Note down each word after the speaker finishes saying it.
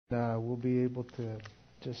We'll be able to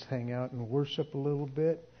just hang out and worship a little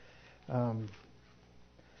bit. My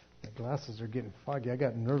glasses are getting foggy. I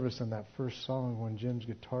got nervous in that first song when Jim's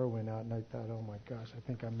guitar went out, and I thought, oh my gosh, I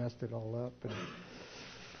think I messed it all up. And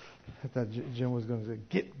I thought Jim was going to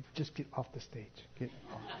say, just get off the stage. Get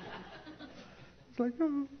off. It's like,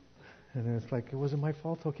 oh. And then it's like, it wasn't my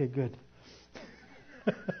fault? Okay, good.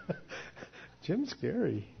 Jim's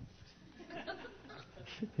scary.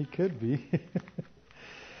 He could be.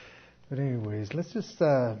 But anyways, let's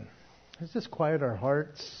just quiet our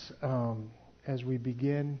hearts as we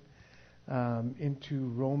begin into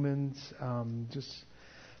Romans.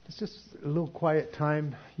 It's just a little quiet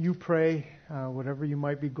time. You pray, whatever you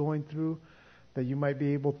might be going through, that you might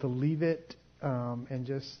be able to leave it, and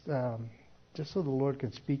just so the Lord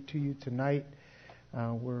can speak to you tonight,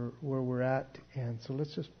 where we're at. And so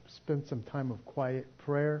let's just spend some time of quiet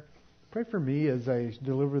prayer. Pray for me as I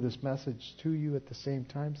deliver this message to you at the same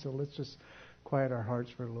time. So let's just quiet our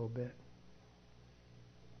hearts for a little bit.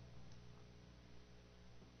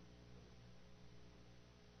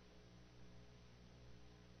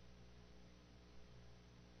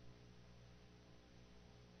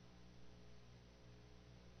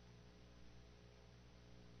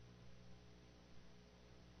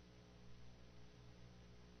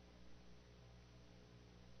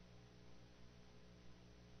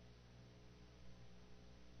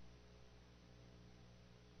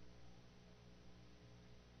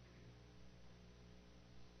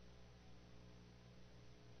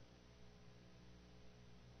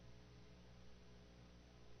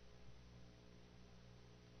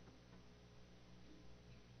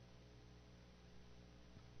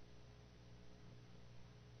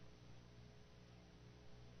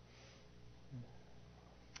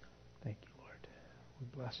 Thank you, Lord. We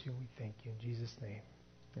bless you and we thank you in Jesus' name.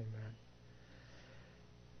 Amen.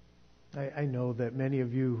 I know that many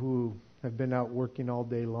of you who have been out working all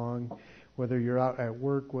day long, whether you're out at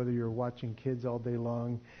work, whether you're watching kids all day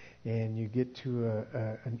long, and you get to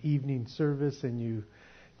an evening service and you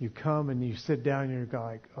come and you sit down and you're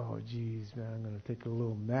like, oh, geez, man, I'm going to take a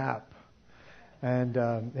little nap. And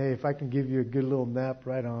hey, if I can give you a good little nap,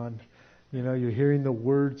 right on. You know, you're hearing the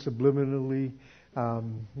word subliminally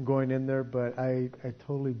going in there, but I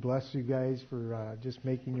totally bless you guys for just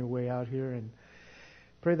making your way out here, and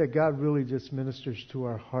pray that God really just ministers to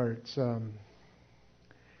our hearts. One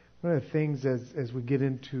of the things as we get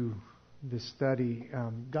into this study,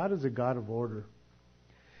 God is a God of order.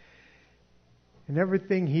 And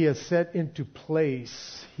everything He has set into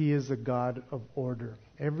place, He is a God of order.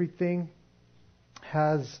 Everything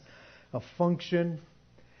has a function,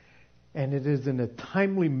 and it is in a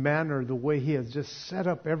timely manner the way He has just set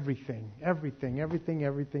up everything.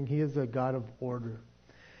 He is a God of order.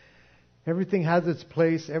 Everything has its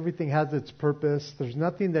place. Everything has its purpose. There's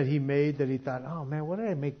nothing that He made that He thought, oh man, what did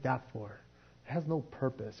I make that for? It has no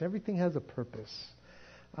purpose. Everything has a purpose.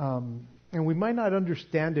 And we might not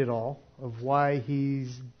understand it all of why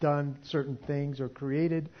He's done certain things or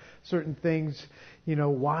created certain things. You know,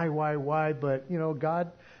 why? But, you know,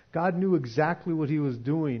 God knew exactly what He was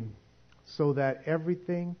doing, so that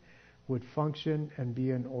everything would function and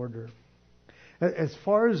be in order. As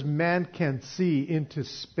far as man can see into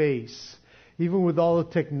space, even with all the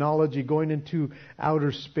technology going into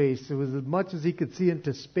outer space, it was as much as he could see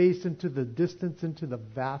into space, into the distance, into the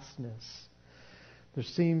vastness. There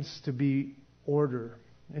seems to be order.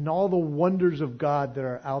 In all the wonders of God that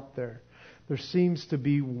are out there, there seems to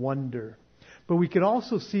be wonder. But we can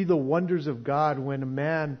also see the wonders of God when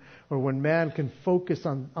man can focus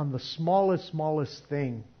on the smallest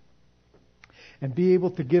thing and be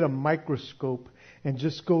able to get a microscope and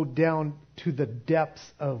just go down to the depths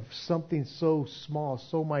of something so small,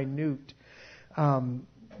 so minute.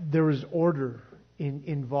 There is order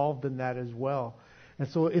involved in that as well. And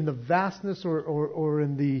so in the vastness or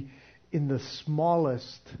in the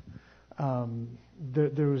smallest,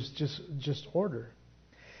 there is just order.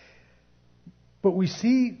 But we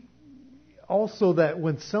see also that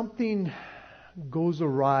when something goes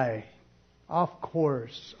awry, off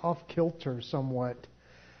course, off kilter somewhat,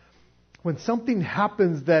 when something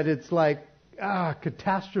happens that it's like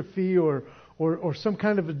catastrophe or some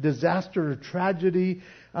kind of a disaster or tragedy,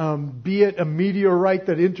 be it a meteorite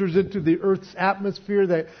that enters into the Earth's atmosphere,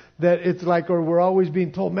 that it's like, or we're always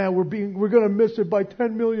being told, man, we're going to miss it by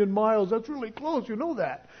 10 million miles. That's really close. You know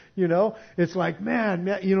that. You know, it's like, man,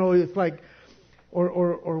 you know, it's like,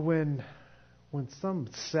 or when some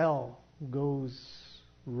cell goes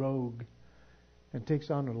rogue and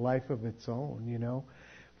takes on a life of its own, you know,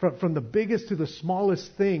 from the biggest to the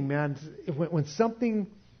smallest thing, man. When something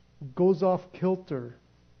goes off kilter,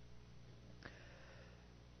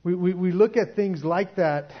 We look at things like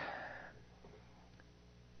that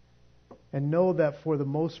and know that for the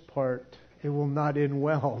most part, it will not end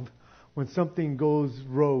well when something goes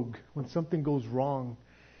rogue, when something goes wrong,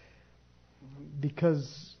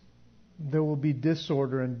 because there will be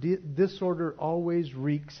disorder, and disorder always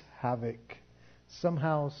wreaks havoc.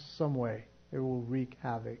 Somehow, some way, it will wreak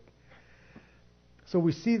havoc. So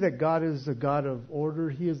we see that God is a God of order.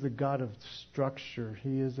 He is the God of structure.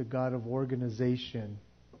 He is a God of organization,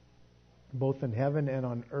 both in heaven and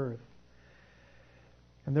on earth.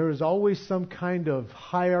 And there is always some kind of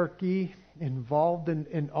hierarchy involved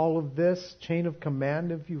in all of this, chain of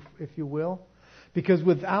command, if you will. Because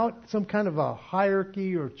without some kind of a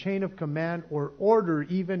hierarchy or chain of command or order,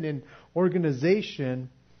 even in organization,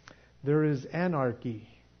 there is anarchy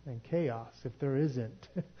and chaos if there isn't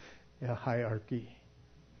a hierarchy.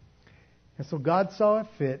 And so God saw it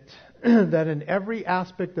fit that in every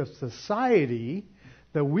aspect of society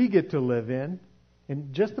that we get to live in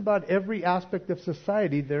just about every aspect of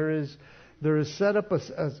society, there is set up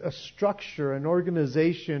a structure, an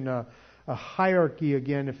organization, a hierarchy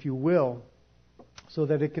again, if you will, so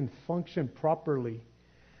that it can function properly.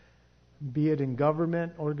 Be it in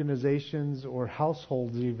government, organizations, or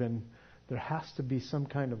households even, there has to be some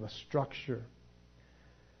kind of a structure.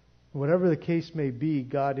 Whatever the case may be,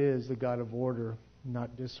 God is the God of order,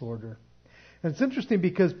 not disorder. And it's interesting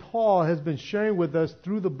because Paul has been sharing with us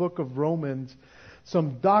through the book of Romans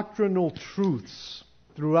some doctrinal truths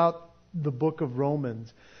throughout the book of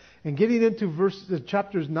Romans. And getting into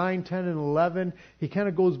chapters 9, 10, and 11, he kind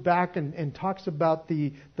of goes back and talks about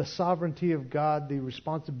the sovereignty of God, the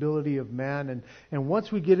responsibility of man. And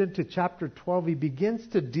once we get into chapter 12, he begins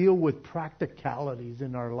to deal with practicalities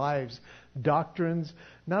in our lives. Doctrines,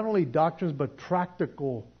 not only doctrines, but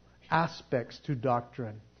practical aspects to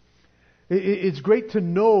doctrine. It's great to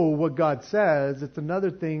know what God says. It's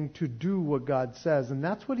another thing to do what God says. And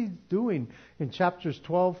that's what he's doing in chapters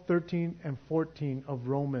 12, 13, and 14 of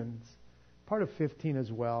Romans. Part of 15 as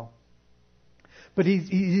well. But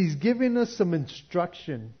he's giving us some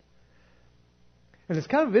instruction. And it's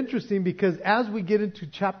kind of interesting because as we get into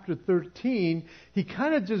chapter 13, he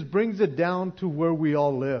kind of just brings it down to where we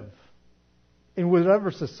all live. In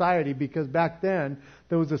whatever society, because back then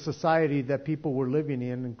there was a society that people were living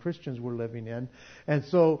in and Christians were living in. And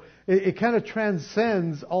so it kind of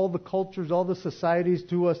transcends all the cultures, all the societies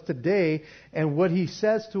to us today. And what he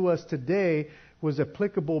says to us today was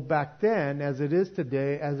applicable back then as it is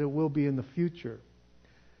today, as it will be in the future.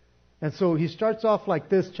 And so he starts off like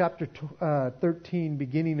this, chapter 13,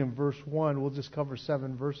 beginning in verse 1. We'll just cover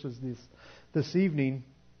 7 verses this evening.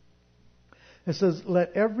 It says,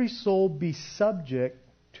 "Let every soul be subject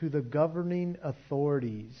to the governing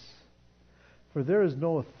authorities, for there is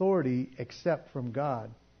no authority except from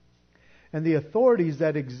God. And the authorities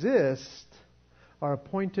that exist are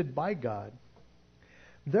appointed by God.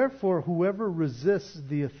 Therefore, whoever resists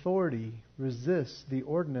the authority resists the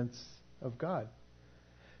ordinance of God.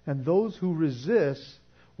 And those who resist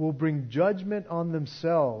will bring judgment on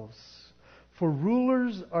themselves. For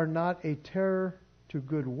rulers are not a terror to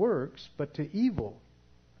good works, but to evil.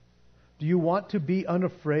 Do you want to be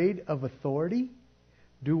unafraid of authority?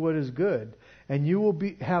 Do what is good, and you will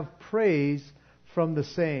have praise from the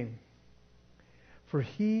same. For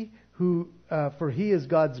he is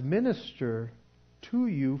God's minister to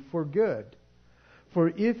you for good. For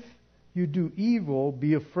if you do evil,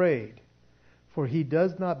 be afraid, for he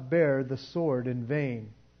does not bear the sword in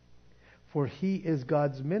vain. For he is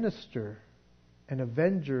God's minister, an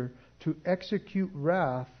avenger to execute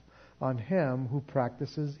wrath on him who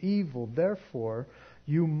practices evil. Therefore,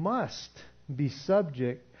 you must be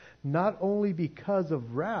subject, not only because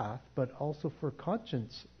of wrath, but also for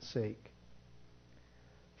conscience sake.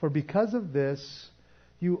 For because of this,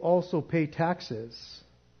 you also pay taxes,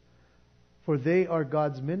 for they are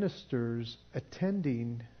God's ministers,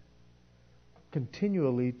 attending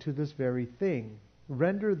continually to this very thing.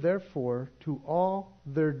 Render therefore to all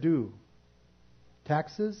their due.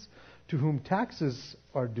 Taxes, to whom taxes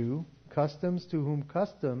are due, customs to whom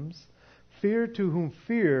customs, fear to whom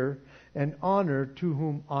fear, and honor to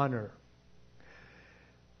whom honor."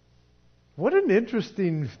 What an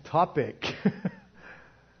interesting topic.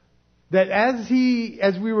 That as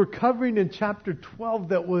we were covering in chapter 12,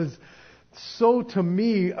 that was so, to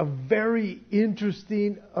me, a very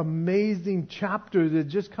interesting, amazing chapter that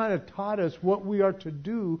just kind of taught us what we are to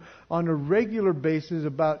do on a regular basis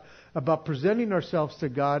about about presenting ourselves to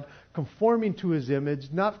God, conforming to His image,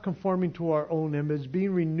 not conforming to our own image,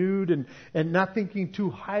 being renewed and not thinking too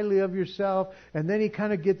highly of yourself. And then he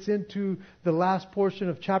kind of gets into the last portion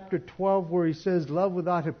of chapter 12 where he says, love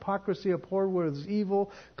without hypocrisy, abhor what is evil,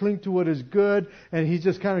 cling to what is good. And he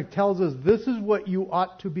just kind of tells us this is what you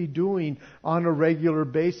ought to be doing on a regular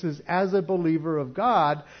basis as a believer of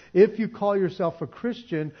God. If you call yourself a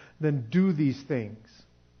Christian, then do these things.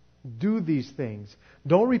 Do these things.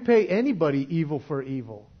 Don't repay anybody evil for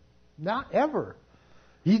evil. Not ever.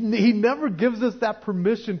 He never gives us that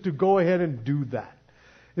permission to go ahead and do that.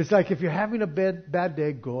 It's like if you're having a bad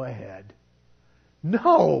day, go ahead.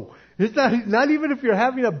 No. It's not even if you're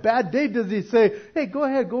having a bad day does he say, hey, go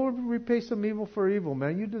ahead, go repay some evil for evil,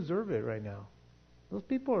 man. You deserve it right now. Those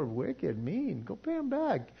people are wicked, mean. Go pay them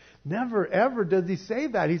back. Never, ever does he say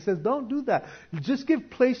that. He says, don't do that. Just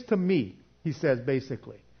give place to me, he says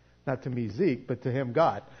basically. Not to me, Zeke, but to him,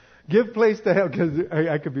 God. Give place to him, because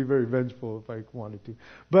I could be very vengeful if I wanted to.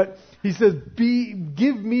 But he says,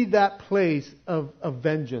 give me that place of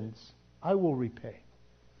vengeance. I will repay.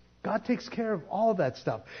 God takes care of all that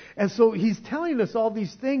stuff. And so he's telling us all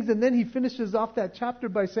these things, and then he finishes off that chapter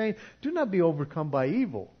by saying, do not be overcome by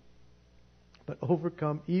evil, but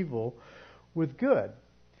overcome evil with good.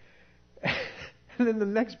 And in the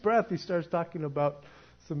next breath, he starts talking about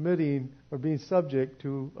submitting or being subject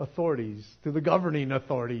to authorities, to the governing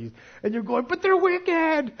authorities. And you're going, but they're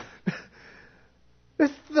wicked!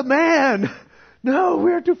 It's the man! No,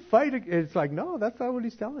 we're to fight against. It's like, no, that's not what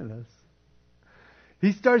he's telling us.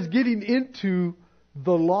 He starts getting into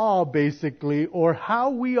the law, basically, or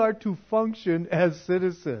how we are to function as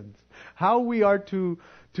citizens. How we are to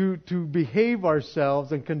behave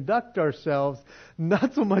ourselves and conduct ourselves,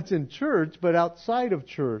 not so much in church, but outside of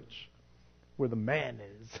church, where the man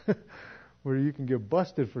is, where you can get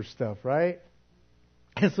busted for stuff, right?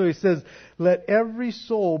 And so he says, let every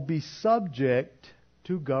soul be subject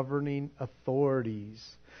to governing authorities.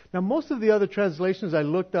 Now, most of the other translations I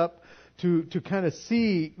looked up to kind of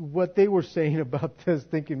see what they were saying about this,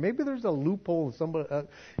 thinking maybe there's a loophole. Somebody,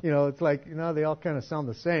 it's like, they all kind of sound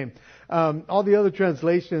the same. All the other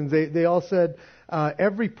translations, they all said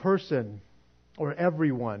every person or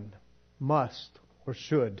everyone must or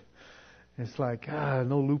should. It's like,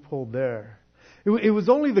 no loophole there. It was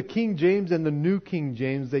only the King James and the New King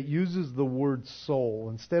James that uses the word soul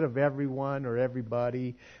instead of everyone or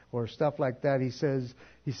everybody or stuff like that. He says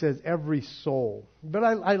every soul. But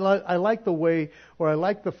I like the way, or I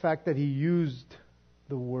like the fact that he used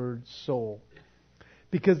the word soul,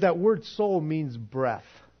 because that word soul means breath.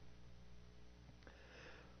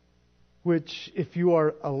 Which, if you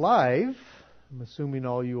are alive, I'm assuming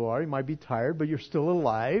all you are, you might be tired, but you're still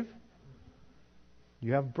alive.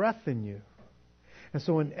 You have breath in you. And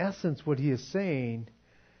so in essence, what he is saying,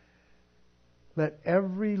 let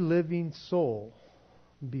every living soul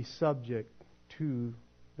be subject to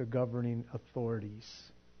the governing authorities.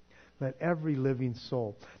 Let every living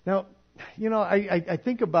soul. Now, I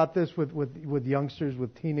think about this with youngsters,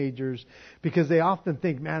 with teenagers, because they often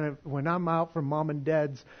think, man, when I'm out from mom and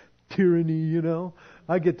dad's tyranny,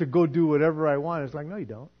 I get to go do whatever I want. It's like, no, you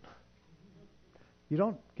don't. You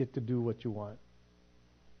don't get to do what you want.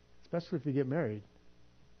 Especially if you get married.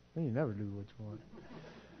 Then you never do what you want.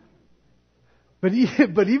 But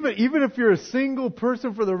even if you're a single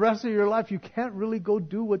person for the rest of your life, you can't really go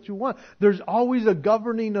do what you want. There's always a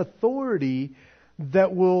governing authority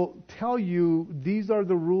that will tell you these are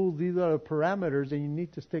the rules, these are the parameters, and you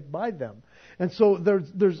need to stick by them. And so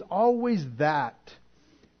there's always that.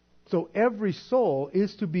 So every soul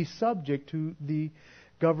is to be subject to the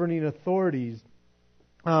governing authorities.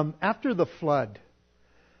 After the flood,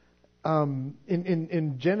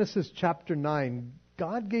 in Genesis chapter 9,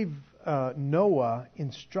 God gave Noah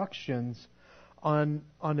instructions on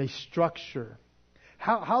a structure,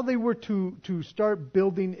 how they were to start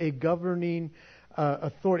building a governing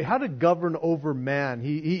authority, how to govern over man.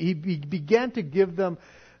 He began to give them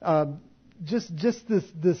just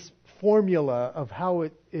this formula of how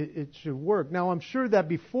it should work. Now, I'm sure that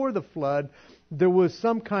before the flood, there was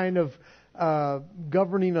some kind of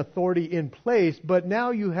governing authority in place, but now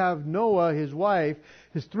you have Noah, his wife,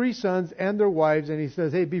 his 3 sons and their wives, and he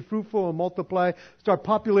says, hey, be fruitful and multiply, start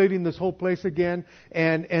populating this whole place again,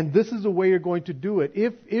 and this is the way you're going to do it.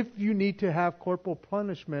 If you need to have corporal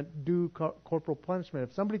punishment, do corporal punishment.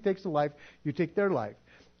 If somebody takes a life, you take their life.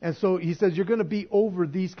 And so he says you're going to be over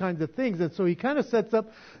these kinds of things. And so he kind of sets up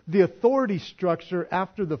the authority structure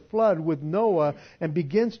after the flood with Noah and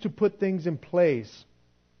begins to put things in place.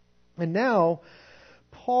 And now,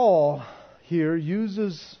 Paul, here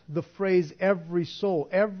uses the phrase every soul,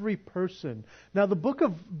 every person. Now the book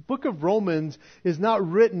of Romans is not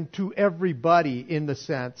written to everybody in the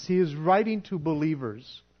sense. He is writing to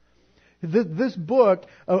believers. This book,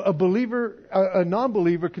 a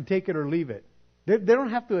non-believer can take it or leave it. They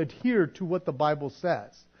don't have to adhere to what the Bible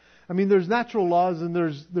says. I mean, there's natural laws and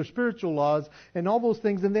there's spiritual laws and all those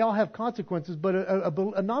things, and they all have consequences, but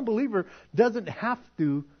a non-believer doesn't have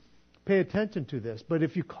to pay attention to this. But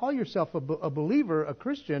if you call yourself a believer, a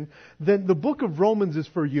Christian, then the book of Romans is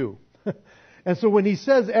for you. And so when he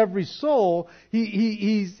says every soul,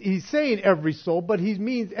 he's saying every soul, but he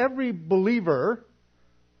means every believer,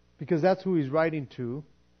 because that's who he's writing to.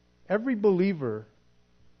 Every believer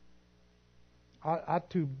ought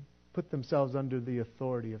to put themselves under the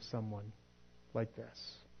authority of someone like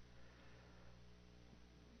this.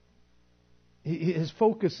 His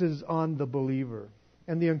focus is on the believer.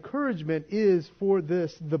 And the encouragement is for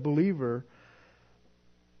the believer.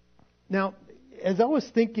 Now, as I was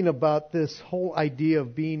thinking about this whole idea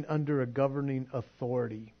of being under a governing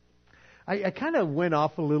authority, I kind of went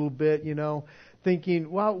off a little bit, thinking,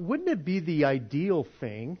 well, wouldn't it be the ideal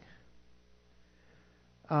thing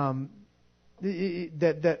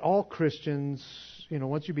that all Christians,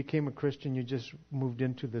 once you became a Christian, you just moved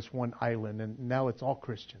into this one island, and now it's all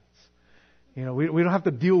Christians. We don't have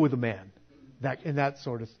to deal with a man. That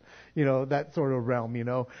sort of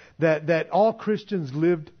realm, that all Christians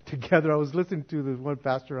lived together. I was listening to this one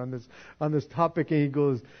pastor on this topic, and he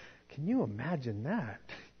goes, "Can you imagine that?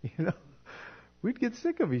 We'd get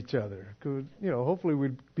sick of each other.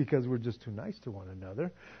 Hopefully because we're just too nice to one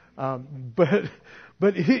another.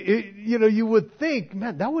 But you would think,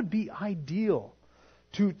 man, that would be ideal."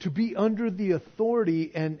 To be under the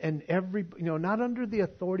authority and every, not under the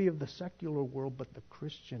authority of the secular world, but the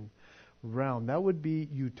Christian realm. That would be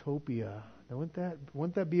utopia.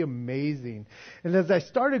 Wouldn't that be amazing? And as I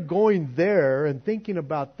started going there and thinking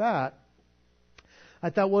about that,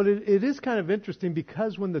 I thought, well, it is kind of interesting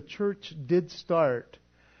because when the church did start,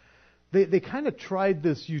 they kind of tried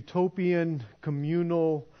this utopian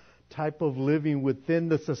communal type of living within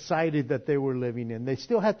the society that they were living in. They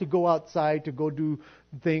still had to go outside to go do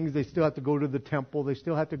things. They still had to go to the temple. They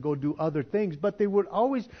still had to go do other things. But they would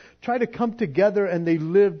always try to come together, and they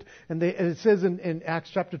lived. And it says in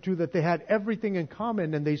Acts chapter 2 that they had everything in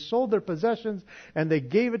common, and they sold their possessions and they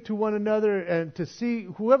gave it to one another, and to see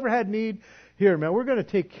whoever had need, here, man, we're going to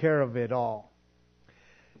take care of it all.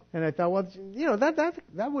 And I thought, well,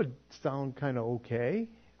 that would sound kind of okay.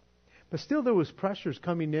 But still there was pressures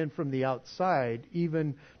coming in from the outside,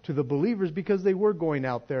 even to the believers, because they were going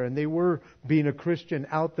out there and they were being a Christian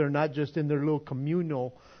out there, not just in their little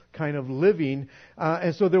communal kind of living.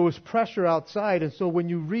 And so there was pressure outside. And so when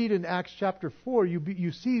you read in Acts chapter 4,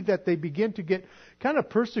 you see that they begin to get kind of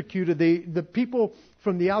persecuted. The people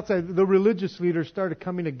from the outside, the religious leaders, started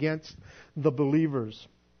coming against the believers.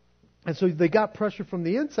 And so they got pressure from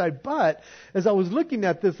the inside. But as I was looking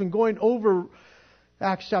at this and going over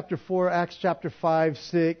Acts chapter 4, Acts chapter 5,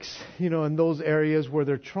 6, in those areas where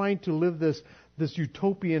they're trying to live this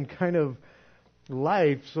utopian kind of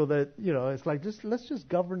life, so that, it's like, let's just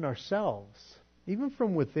govern ourselves, even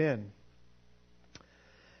from within.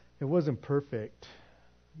 It wasn't perfect,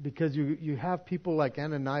 because you have people like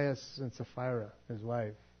Ananias and Sapphira, his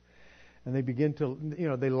wife, and they begin to,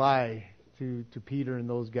 they lie to Peter and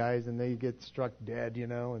those guys, and they get struck dead,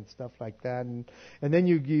 and stuff like that. And then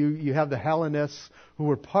you have the Hellenists who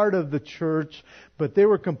were part of the church, but they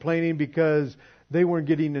were complaining because they weren't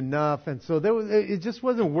getting enough, and so it just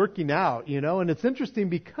wasn't working out, And it's interesting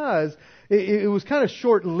because it was kind of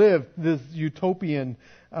short-lived. This utopian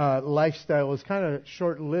lifestyle was kind of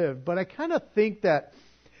short-lived, but I kind of think that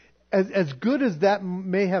as good as that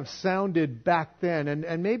may have sounded back then,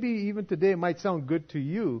 and maybe even today it might sound good to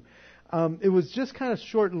you, it was just kind of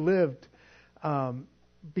short-lived,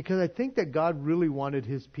 because I think that God really wanted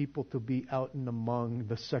His people to be out and among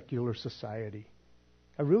the secular society.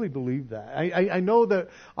 I really believe that. I know that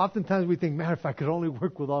oftentimes we think, man, if I could only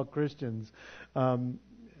work with all Christians. I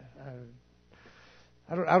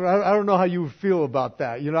don't know how you feel about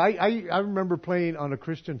that. I remember playing on a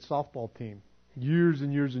Christian softball team years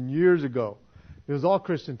and years and years ago. It was all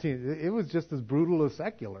Christian teams. It was just as brutal as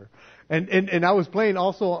secular. And I was playing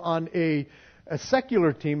also on a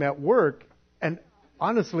secular team at work. And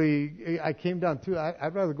honestly, I came down to,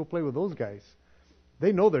 I'd rather go play with those guys.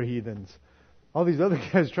 They know they're heathens. All these other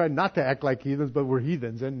guys tried not to act like heathens, but were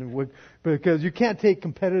heathens. Because you can't take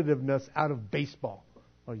competitiveness out of baseball.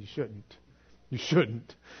 Well, you shouldn't. You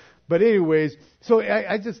shouldn't. But anyways, so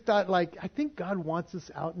I just thought, I think God wants us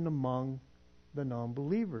out and among the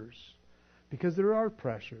non-believers. Because there are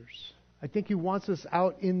pressures. I think He wants us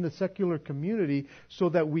out in the secular community so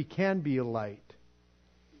that we can be a light.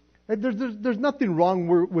 And there's nothing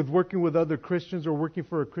wrong with working with other Christians or working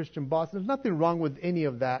for a Christian boss. There's nothing wrong with any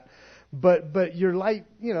of that. But your light,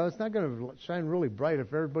 it's not going to shine really bright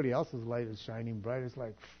if everybody else's light is shining bright. It's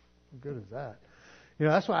like, how good is that?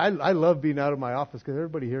 That's why I love being out of my office, because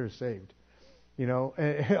everybody here is saved.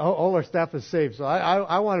 And all our staff is saved. So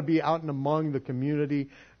I want to be out and among the community.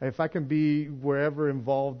 If I can be wherever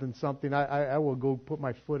involved in something, I will go put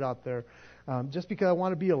my foot out there, just because I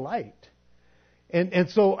want to be a light. And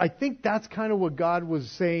so I think that's kind of what God was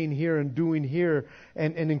saying here and doing here,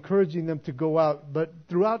 and encouraging them to go out. But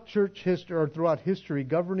throughout church history, or throughout history,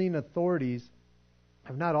 governing authorities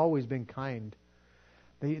have not always been kind.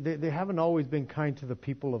 They haven't always been kind to the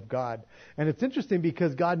people of God. And it's interesting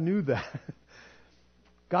because God knew that.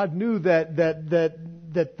 God knew that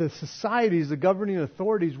the societies, the governing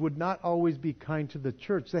authorities, would not always be kind to the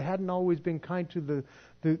church. They hadn't always been kind to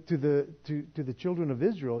the children of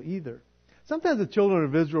Israel either. Sometimes the children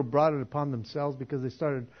of Israel brought it upon themselves because they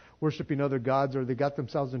started worshiping other gods, or they got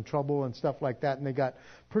themselves in trouble and stuff like that, and they got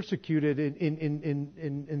persecuted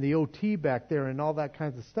in the OT back there and all that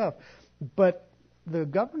kinds of stuff. But the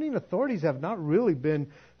governing authorities have not really been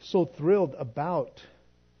so thrilled about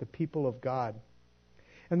the people of God.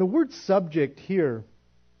 And the word subject here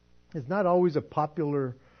is not always a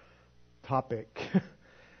popular topic.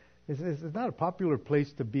 It's not a popular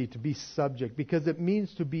place to be subject, because it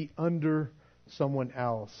means to be under someone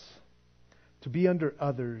else, to be under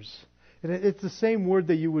others. And it's the same word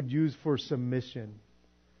that you would use for submission,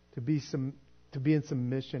 to be in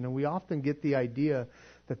submission. And we often get the idea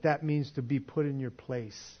that means to be put in your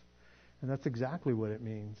place. And that's exactly what it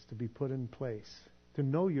means, to be put in place, to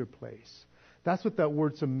know your place. That's what that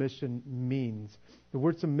word submission means. The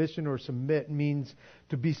word submission or submit means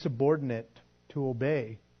to be subordinate, to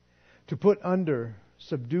obey, to put under,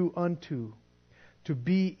 subdue unto, to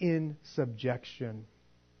be in subjection.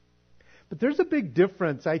 But there's a big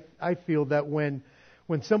difference, I feel, that when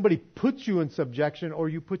somebody puts you in subjection, or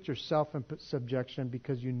you put yourself in subjection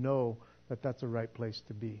because you know that that's the right place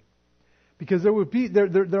to be. Because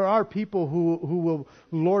there are people who will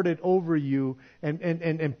lord it over you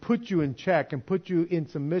and put you in check and put you in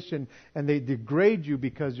submission, and they degrade you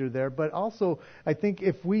because you're there. But also, I think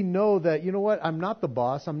if we know that, you know what, I'm not the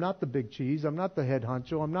boss, I'm not the big cheese, I'm not the head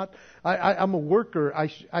honcho, I'm a worker,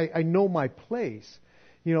 I know my place.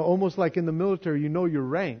 Almost like in the military, you know your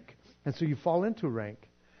rank, and so you fall into rank.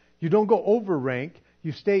 You don't go over rank,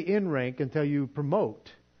 you stay in rank until you promote.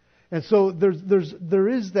 And so there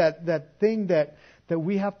is that thing that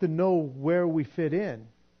we have to know where we fit in.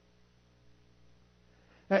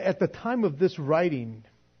 At the time of this writing,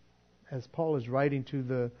 as Paul is writing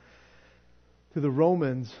to the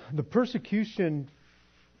Romans, the persecution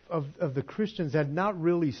of the Christians had not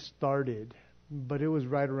really started, but it was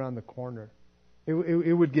right around the corner.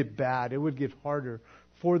 It would get bad. It would get harder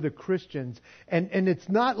for the Christians. And it's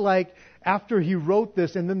not like after he wrote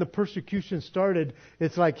this and then the persecution started,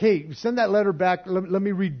 it's like, hey, send that letter back, let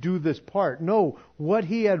me redo this part. No, what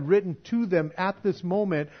he had written to them at this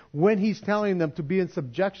moment, when he's telling them to be in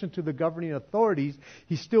subjection to the governing authorities,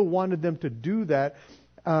 he still wanted them to do that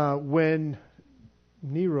when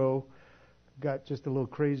Nero got just a little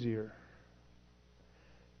crazier.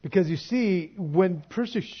 Because you see, when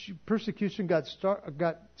persecution got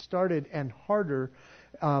started and harder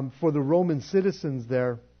for the Roman citizens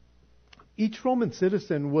there, each Roman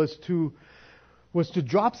citizen was to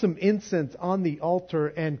drop some incense on the altar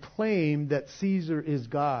and claim that Caesar is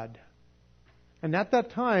God. And at that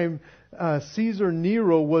time, Caesar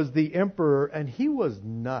Nero was the emperor, and he was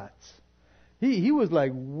nuts. He was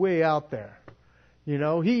like way out there.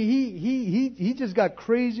 He just got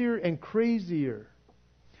crazier and crazier.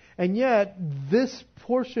 And yet, this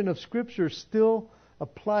portion of Scripture still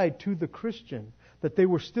applied to the Christian, that they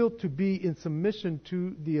were still to be in submission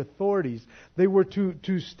to the authorities. They were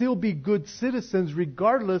to still be good citizens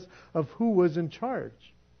regardless of who was in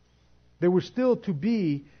charge. They were still to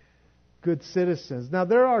be good citizens. Now,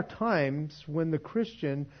 there are times when the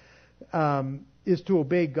Christian is to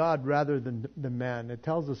obey God rather than man. It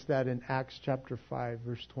tells us that in Acts chapter 5,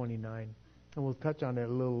 verse 29. And we'll touch on it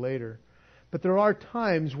a little later. But there are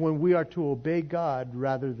times when we are to obey God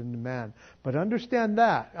rather than man. But understand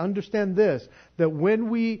this, that when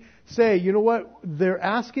we say, you know what, they're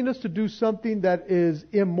asking us to do something that is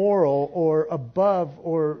immoral or above,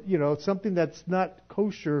 or, something that's not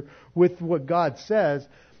kosher with what God says,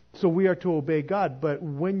 so we are to obey God. But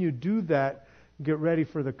when you do that, get ready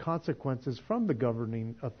for the consequences from the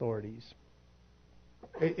governing authorities.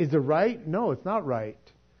 Is it right? No, it's not right.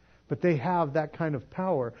 But they have that kind of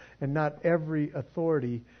power, and not every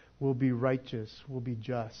authority will be righteous, will be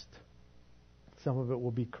just. Some of it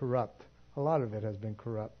will be corrupt. A lot of it has been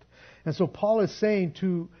corrupt. And so Paul is saying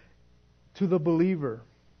to the believer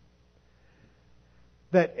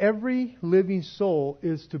that every living soul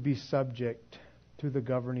is to be subject to the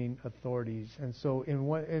governing authorities. And so in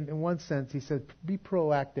one sense, he said, be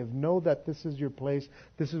proactive. Know that this is your place.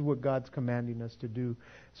 This is what God's commanding us to do.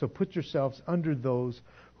 So put yourselves under those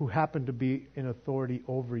who happen to be in authority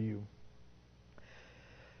over you.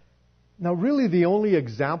 Now, really the only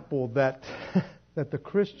example that the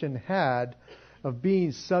Christian had of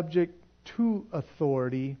being subject to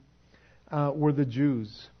authority were the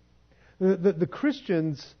Jews. The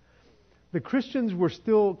Christians were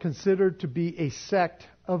still considered to be a sect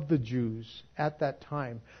of the Jews at that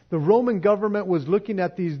time. The Roman government was looking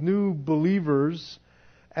at these new believers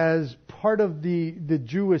as part of the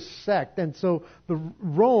Jewish sect. And so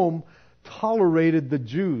Rome tolerated the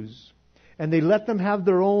Jews. And they let them have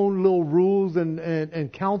their own little rules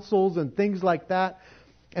and councils and things like that.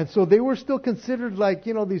 And so they were still considered like,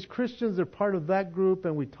 these Christians are part of that group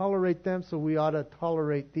and we tolerate them, so we ought to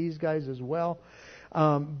tolerate these guys as well.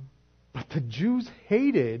 But the Jews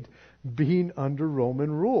hated being under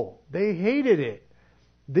Roman rule. They hated it.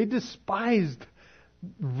 They despised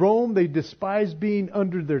Rome. They despised being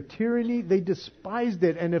under their tyranny. They despised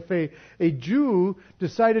it. And if a Jew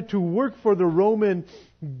decided to work for the Roman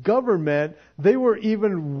government, they were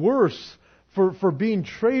even worse for being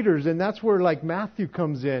traitors. And that's where like Matthew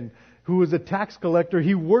comes in, who was a tax collector.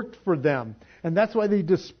 He worked for them. And that's why they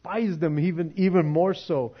despised them even more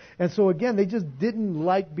so. And so again, they just didn't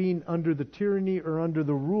like being under the tyranny or under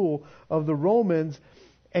the rule of the Romans.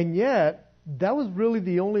 And yet, that was really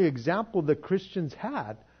the only example that Christians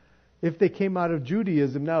had if they came out of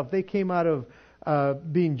Judaism. Now, if they came out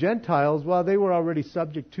of being Gentiles, well, they were already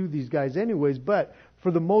subject to these guys anyways. But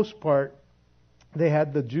for the most part, they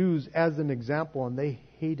had the Jews as an example, and they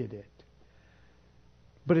hated it.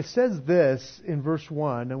 But it says this in verse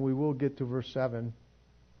 1, and we will get to verse 7.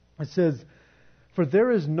 It says, "For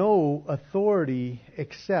there is no authority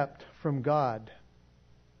except from God.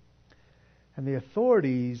 And the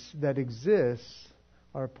authorities that exist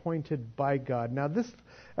are appointed by God." Now this,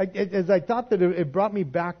 as I thought that it brought me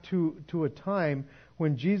back to a time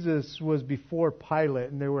when Jesus was before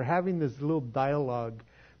Pilate, and they were having this little dialogue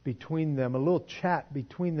between them, a little chat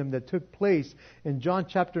between them that took place in John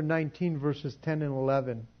chapter 19, verses 10 and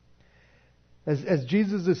 11. As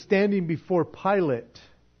Jesus is standing before Pilate,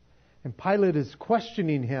 and Pilate is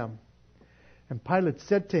questioning him. And Pilate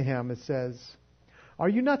said to him, it says, "Are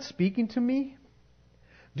you not speaking to me?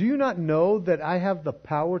 Do you not know that I have the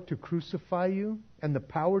power to crucify you and the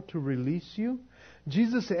power to release you?"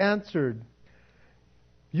 Jesus answered,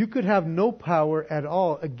 "You could have no power at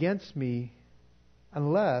all against me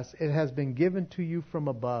unless it has been given to you from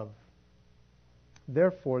above.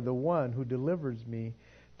 Therefore, the one who delivers me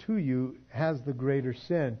to you has the greater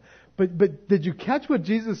sin." But did you catch what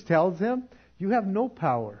Jesus tells him? You have no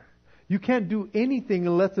power. You can't do anything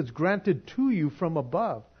unless it's granted to you from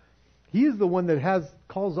above. He is the one that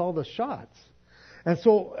calls all the shots. And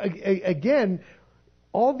so, again,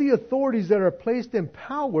 all the authorities that are placed in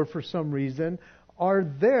power for some reason are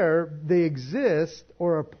there, they exist,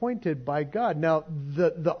 or are appointed by God. Now,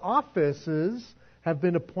 the offices have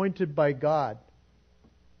been appointed by God.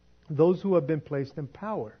 Those who have been placed in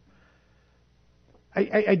power.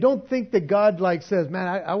 I don't think that God says, man,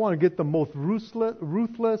 I want to get the most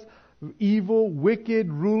ruthless, evil,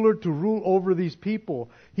 wicked ruler to rule over these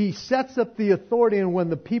people. He sets up the authority, and when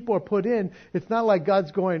the people are put in, it's not like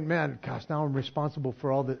God's going, man, gosh, now I'm responsible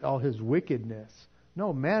for all his wickedness.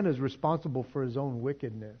 No, man is responsible for his own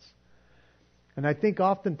wickedness. And I think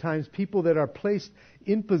oftentimes people that are placed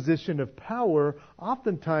in position of power,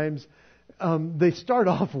 oftentimes they start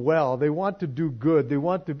off well. They want to do good. They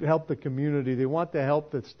want to help the community. They want to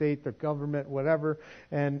help the state, the government, whatever.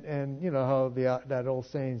 And you know how that old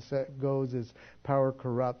saying goes is power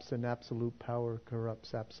corrupts and absolute power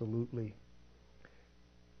corrupts absolutely.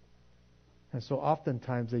 And so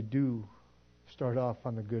oftentimes they do start off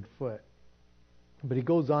on the good foot. But he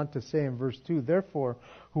goes on to say in verse 2, "Therefore,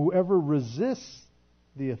 whoever resists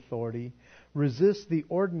the authority resists the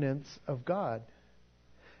ordinance of God.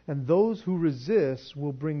 And those who resist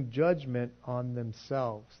will bring judgment on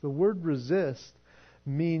themselves." The word resist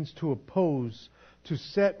means to oppose, to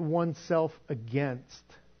set oneself against.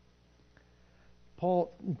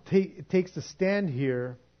 Paul takes a stand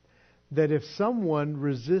here that if someone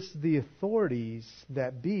resists the authorities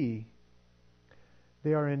that be,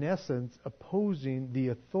 they are in essence opposing the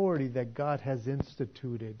authority that God has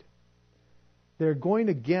instituted. They're going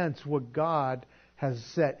against what God has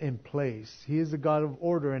set in place. He is a God of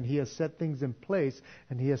order, and He has set things in place,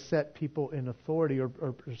 and He has set people in authority,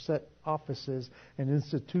 or set offices and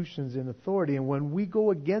institutions in authority. And when we go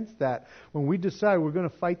against that, when we decide we're going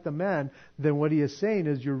to fight the man, then what He is saying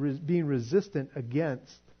is you're being resistant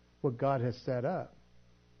against what God has set up.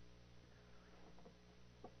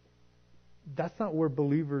 That's not where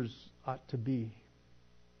believers ought to be,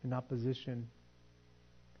 in opposition,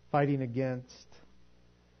 fighting against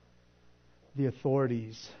the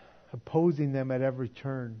authorities, opposing them at every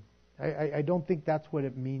turn. I don't think that's what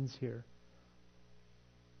it means here.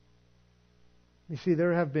 You see,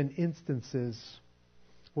 there have been instances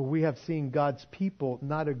where we have seen God's people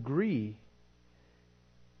not agree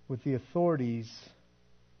with the authorities,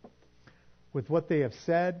 with what they have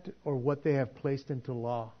said or what they have placed into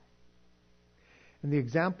law. And the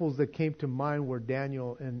examples that came to mind were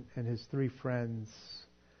Daniel and his 3 friends.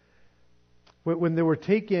 When they were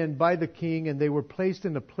taken by the king and they were placed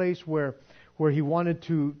in a place where he wanted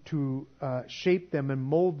to shape them and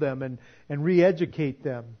mold them and re-educate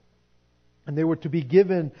them. And they were to be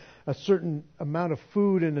given a certain amount of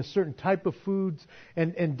food and a certain type of foods.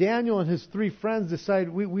 And Daniel and his 3 friends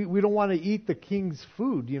decided, we don't want to eat the king's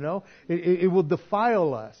food, you know. It will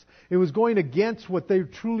defile us. It was going against what they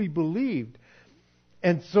truly believed.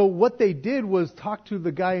 And so what they did was talk to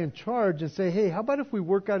the guy in charge and say, hey, how about if we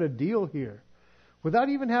work out a deal here? Without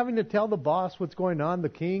even having to tell the boss what's going on, the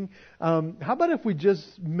king. How about if we just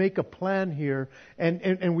make a plan here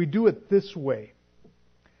and we do it this way?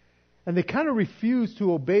 And they kind of refused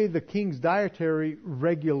to obey the king's dietary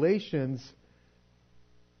regulations.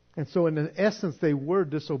 And so in essence, they were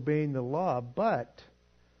disobeying the law. But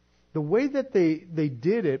the way that they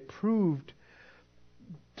did it proved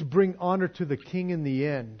to bring honor to the king in the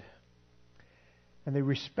end. And they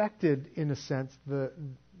respected, in a sense,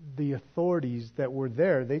 the authorities that were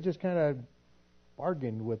there. They just kind of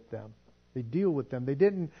bargained with them. They deal with them. They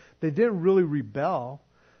didn't really rebel.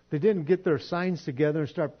 They didn't get their signs together and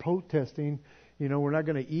start protesting, you know, we're not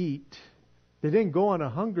going to eat. They didn't go on a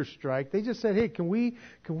hunger strike. They just said, hey, can we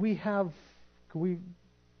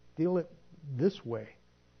deal it this way?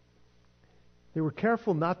 They were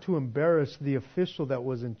careful not to embarrass the official that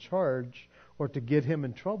was in charge or to get him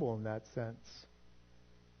in trouble in that sense.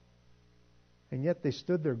 And yet they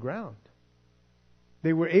stood their ground.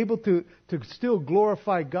 They were able to still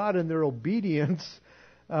glorify God in their obedience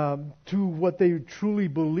to what they truly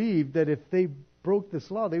believed, that if they broke this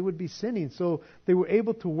law, they would be sinning. So they were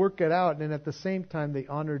able to work it out, and at the same time they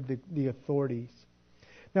honored the authorities.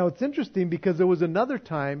 Now it's interesting because there was another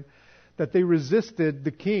time that they resisted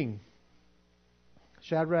the king.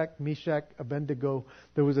 Shadrach, Meshach, Abednego.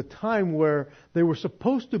 There was a time where they were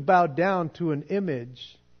supposed to bow down to an image.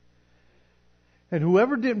 And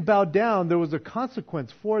whoever didn't bow down, there was a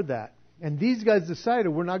consequence for that. And these guys decided,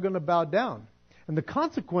 we're not going to bow down. And the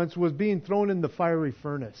consequence was being thrown in the fiery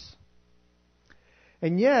furnace.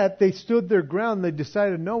 And yet, they stood their ground. They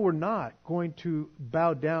decided, no, we're not going to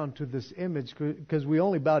bow down to this image because we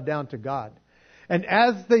only bow down to God. And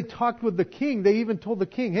as they talked with the king, they even told the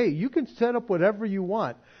king, hey, you can set up whatever you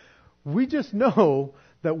want. We just know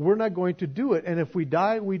that we're not going to do it. And if we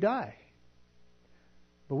die, we die.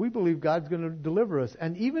 But we believe God's going to deliver us.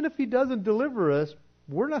 And even if He doesn't deliver us,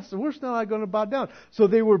 we're still not going to bow down. So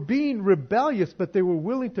they were being rebellious, but they were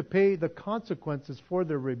willing to pay the consequences for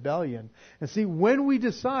their rebellion. And see, when we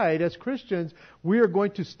decide as Christians, we are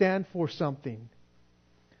going to stand for something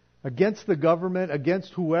against the government,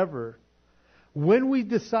 against whoever, when we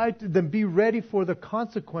decide to then be ready for the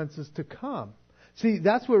consequences to come. See,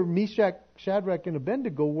 that's where Meshach, Shadrach, and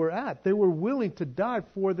Abednego were at. They were willing to die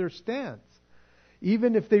for their stance.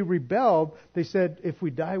 Even if they rebelled, they said, if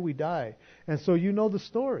we die, we die. And so you know the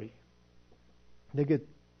story. They get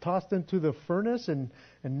tossed into the furnace and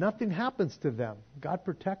nothing happens to them. God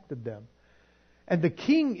protected them. And the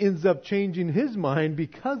king ends up changing his mind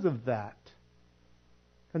because of that.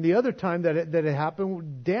 And the other time that it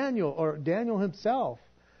happened, Daniel himself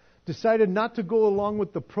decided not to go along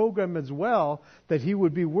with the program as well, that he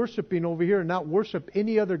would be worshiping over here and not worship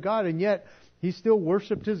any other god, and yet he still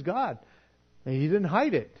worshiped his God. And he didn't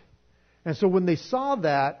hide it. And so when they saw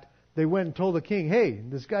that, they went and told the king, hey,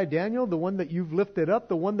 this guy Daniel, the one that you've lifted up,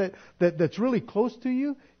 the one that's really close to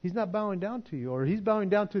you, he's not bowing down to you, or he's bowing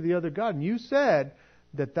down to the other god. And you said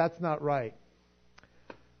that that's not right.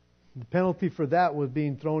 The penalty for that was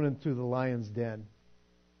being thrown into the lion's den.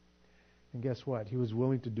 And guess what? He was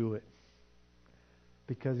willing to do it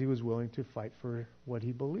because he was willing to fight for what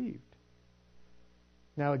he believed.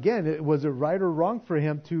 Now again, was it right or wrong for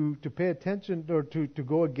him to pay attention or to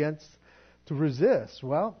go against, to resist?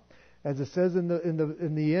 Well, as it says in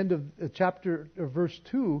the end of chapter or verse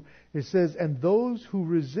 2, it says, "And those who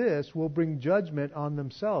resist will bring judgment on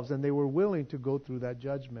themselves," and they were willing to go through that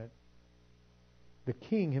judgment. The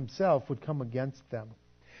king himself would come against them.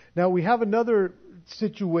 Now we have another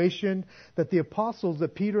situation that the apostles,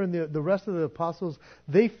 that Peter and the rest of the apostles,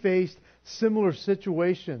 they faced similar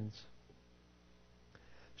situations.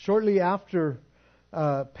 Shortly after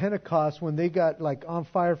Pentecost, when they got like on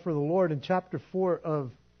fire for the Lord, in chapter 4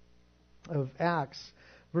 of Acts,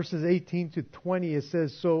 verses 18 to 20, it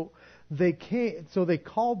says, so they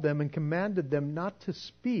called them and commanded them not to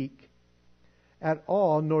speak at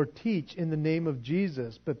all, nor teach in the name of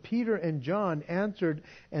Jesus. But Peter and John answered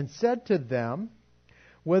and said to them,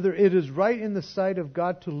 whether it is right in the sight of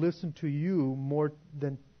God to listen to you more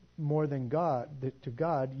than God, to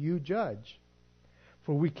God, you judge.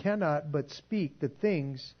 For we cannot but speak the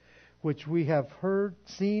things which we have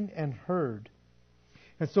seen and heard.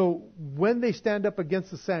 And so when they stand up against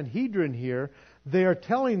the Sanhedrin here, they are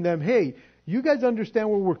telling them, hey, you guys understand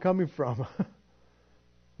where we're coming from.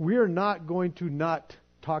 We are not going to not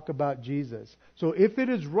talk about Jesus. So if it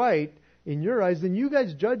is right in your eyes, then you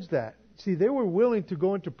guys judge that. See, they were willing to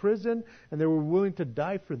go into prison, and they were willing to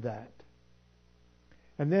die for that.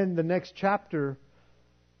 And then the next chapter,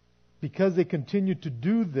 because they continued to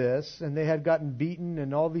do this, and they had gotten beaten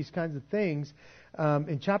and all these kinds of things,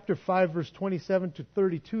 in chapter 5, verse 27 to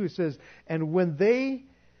 32, it says, And when they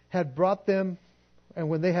had brought them,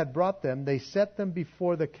 they set them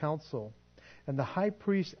before the council. And the high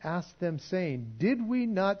priest asked them, saying, Did we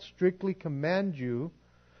not strictly command you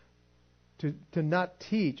to not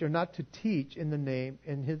teach, or not to teach in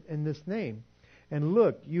this name? And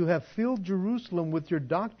look, you have filled Jerusalem with your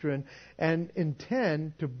doctrine, and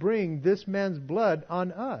intend to bring this man's blood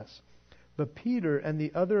on us. But Peter and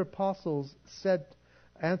the other apostles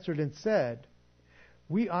answered and said,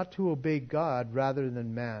 We ought to obey God rather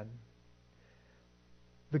than man.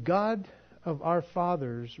 The God of our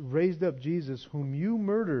fathers raised up Jesus, whom you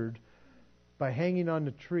murdered by hanging on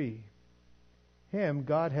a tree. Him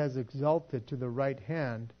God has exalted to the right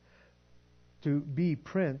hand to be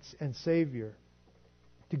Prince and Savior,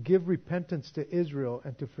 to give repentance to Israel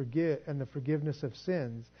and the forgiveness of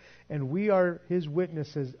sins. And we are His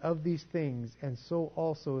witnesses of these things, and so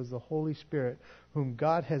also is the Holy Spirit, whom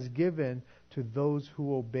God has given to those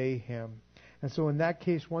who obey Him. And so in that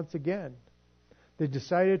case, once again, they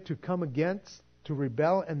decided to come against, to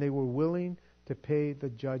rebel, and they were willing to pay the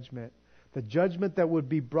judgment. The judgment that would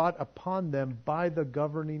be brought upon them by the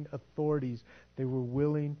governing authorities. They were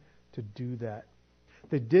willing to do that.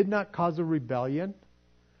 They did not cause a rebellion.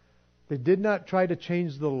 They did not try to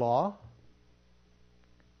change the law.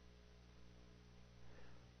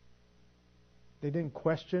 They didn't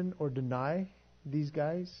question or deny these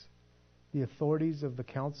guys, the authorities of the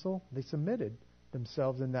council. They submitted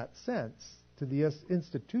themselves in that sense to the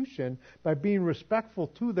institution by being respectful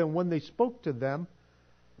to them when they spoke to them.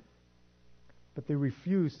 But they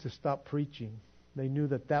refused to stop preaching. They knew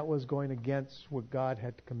that that was going against what God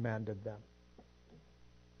had commanded them.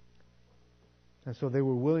 And so they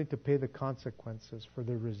were willing to pay the consequences for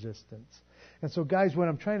their resistance. And so, guys, what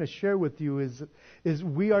I'm trying to share with you is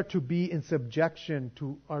we are to be in subjection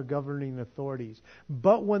to our governing authorities.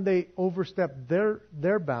 But when they overstep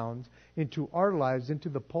their bounds into our lives, into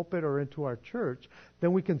the pulpit or into our church,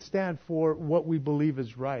 then we can stand for what we believe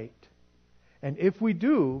is right. And if we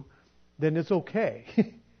do, then it's okay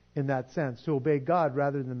in that sense to obey God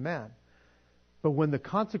rather than man. But when the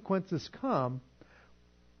consequences come,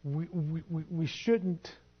 we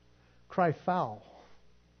shouldn't cry foul.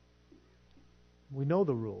 We know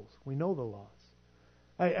the rules. We know the laws.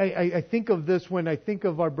 I think of this when I think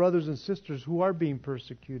of our brothers and sisters who are being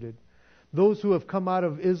persecuted. Those who have come out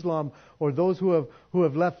of Islam, or those who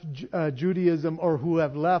have left Judaism, or who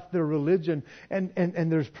have left their religion,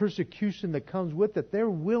 and there's persecution that comes with it. They're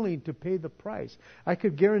willing to pay the price. I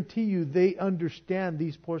could guarantee you they understand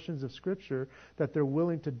these portions of Scripture, that they're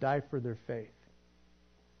willing to die for their faith.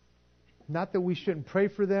 Not that we shouldn't pray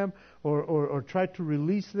for them or try to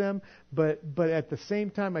release them, but at the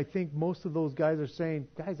same time, I think most of those guys are saying,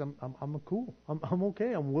 guys, I'm cool. I'm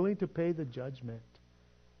okay. I'm willing to pay the judgment.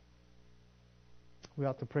 We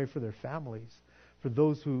ought to pray for their families, for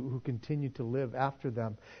those who continue to live after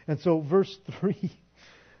them. And so verse 3,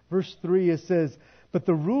 it says, But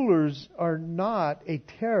the rulers are not a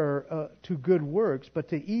terror to good works, but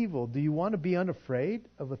to evil. Do you want to be unafraid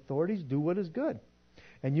of authorities? Do what is good,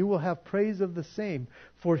 and you will have praise of the same.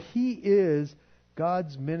 For he is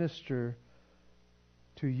God's minister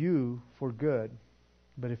to you for good.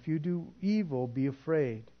 But if you do evil, be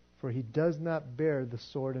afraid, for he does not bear the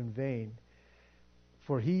sword in vain.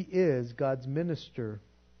 For he is God's minister,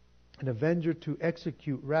 an avenger to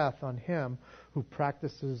execute wrath on him who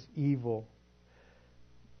practices evil.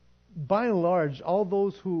 By and large,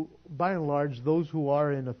 those who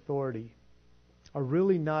are in authority are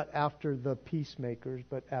really not after the peacemakers,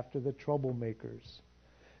 but after the troublemakers.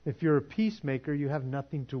 If you're a peacemaker, you have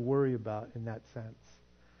nothing to worry about in that sense.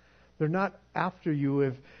 They're not after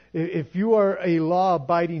you. If you are a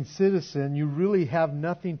law-abiding citizen, you really have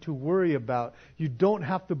nothing to worry about. You don't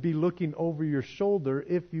have to be looking over your shoulder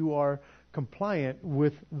if you are compliant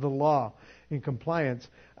with the law. In compliance,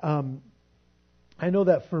 I know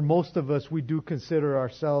that for most of us, we do consider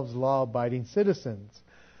ourselves law-abiding citizens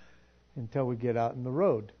until we get out in the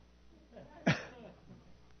road.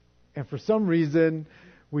 And for some reason,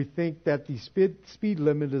 we think that the speed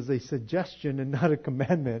limit is a suggestion and not a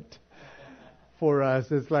commandment for us.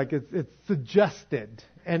 It's like it's suggested.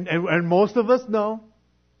 And most of us know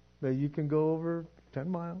that you can go over 10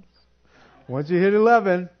 miles. Once you hit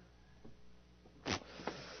 11.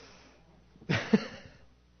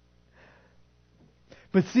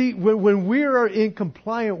 But see, when we are in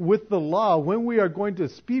compliant with the law, when we are going to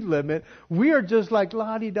speed limit, we are just like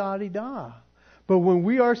la-di-da-di-da. But when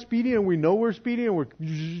we are speeding and we know we're speeding and we're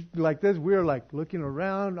like this, we are like looking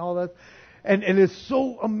around, all that. And it's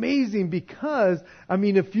so amazing because, I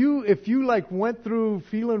mean, if you like went through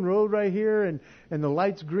Phelan Road right here and the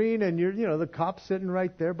light's green and the cop's sitting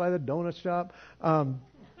right there by the donut shop,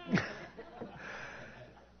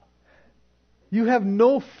 you have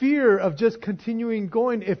no fear of just continuing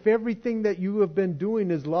going if everything that you have been doing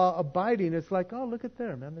is law abiding. It's like, oh, look at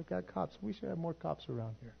there, man, they've got cops. We should have more cops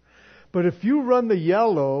around here. But if you run the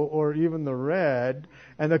yellow or even the red,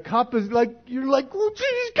 and the cop is like, you're like, oh,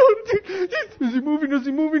 gee, is he moving? Is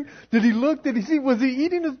he moving? Did he look? Did he see? Was he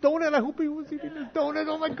eating his donut? I hope he was eating his donut.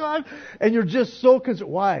 Oh my God. And you're just so concerned.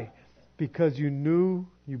 Why? Because you knew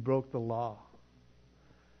you broke the law.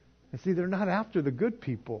 And see, they're not after the good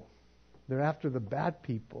people. They're after the bad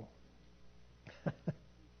people.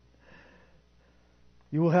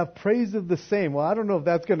 You will have praise of the same. Well, I don't know if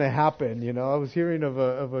that's going to happen. I was hearing of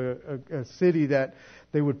a city that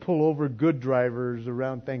they would pull over good drivers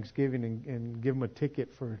around Thanksgiving and give them a ticket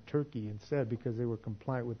for a turkey instead because they were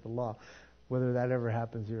compliant with the law. Whether that ever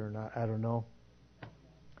happens here or not, I don't know.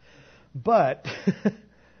 But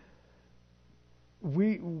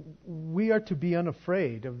we are to be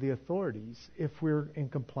unafraid of the authorities if we're in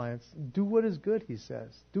compliance. Do what is good, he says.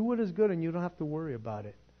 Do what is good and you don't have to worry about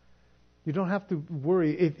it. You don't have to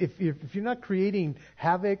worry. If you're not creating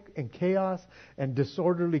havoc and chaos and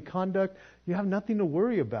disorderly conduct, you have nothing to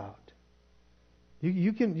worry about.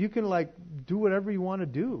 You can like do whatever you want to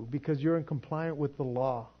do because you're in compliant with the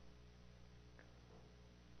law.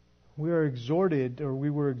 We were exhorted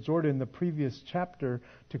in the previous chapter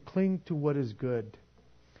to cling to what is good.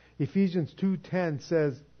 Ephesians 2:10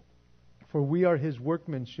 says, "For we are His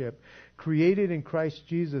workmanship, created in Christ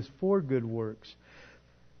Jesus for good works,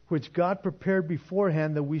 which God prepared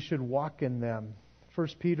beforehand that we should walk in them."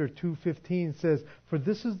 1 Peter 2:15 says, "For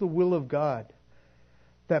this is the will of God,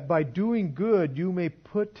 that by doing good you may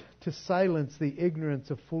put to silence the ignorance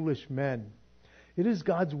of foolish men." It is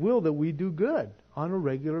God's will that we do good on a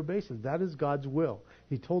regular basis. That is God's will.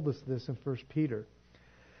 He told us this in 1 Peter.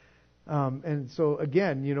 And so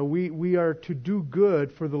again, we are to do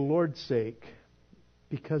good for the Lord's sake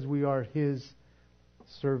because we are His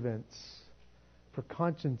servants. For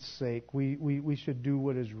conscience sake, we should do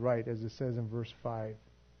what is right, as it says in verse 5.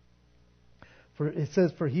 For it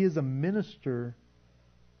says, "For He is a minister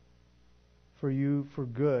for you for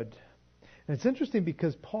good." And it's interesting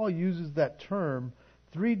because Paul uses that term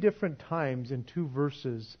 3 different times in 2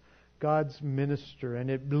 verses, God's minister. And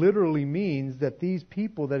it literally means that these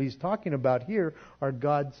people that he's talking about here are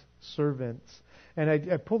God's servants. And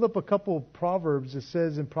I pulled up a couple of Proverbs. It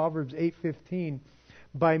says in Proverbs 8:15,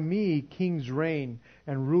 "By me kings reign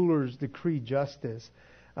and rulers decree justice."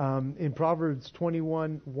 In Proverbs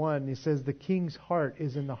 21:1, it says, "The king's heart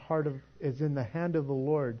is in the hand of the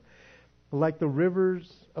Lord. Like the rivers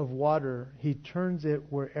of water, He turns it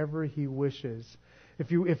wherever He wishes."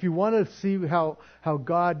 If you want to see how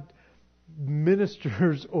God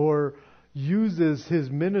ministers or uses His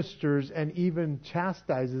ministers and even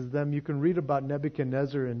chastises them, you can read about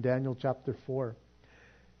Nebuchadnezzar in Daniel chapter 4.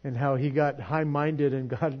 And how he got high-minded and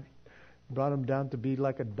God brought him down to be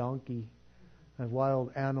like a donkey, a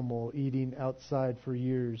wild animal eating outside for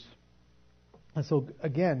years. And so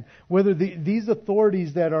again, whether these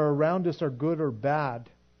authorities that are around us are good or bad,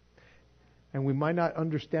 and we might not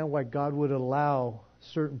understand why God would allow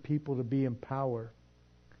certain people to be in power,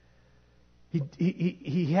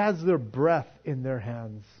 He has their breath in their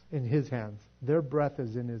hands, in His hands. Their breath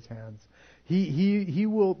is in His hands. He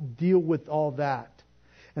will deal with all that.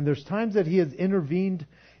 And there's times that He has intervened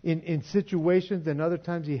in situations, and other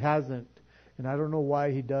times He hasn't. And I don't know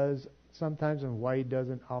why He does sometimes and why He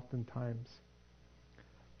doesn't oftentimes.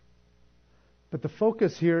 But the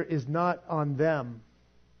focus here is not on them.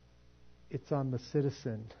 It's on the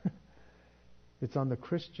citizen. It's on the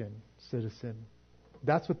Christian citizen.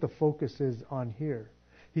 That's what the focus is on here.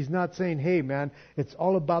 He's not saying, hey man, it's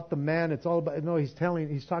all about the man, it's all about... No, He's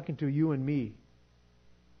talking to you and me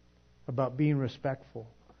about being respectful,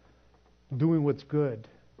 doing what's good,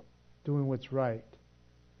 doing what's right.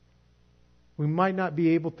 We might not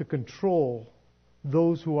be able to control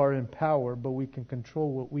those who are in power, but we can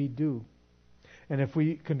control what we do. And if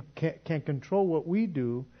we can control what we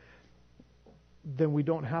do, then we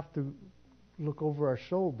don't have to look over our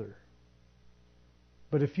shoulder.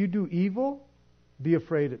 But if you do evil, be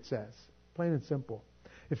afraid, it says. Plain and simple.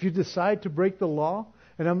 If you decide to break the law,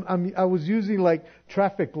 and I was using like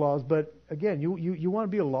traffic laws, but again, you want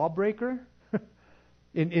to be a lawbreaker?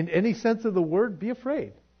 in any sense of the word, be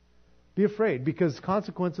afraid. Be afraid, because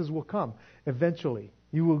consequences will come eventually.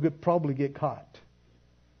 You will probably get caught.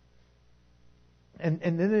 And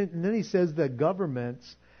then he says that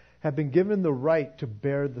governments have been given the right to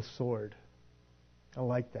bear the sword. I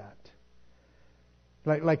like that.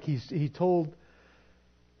 Like he told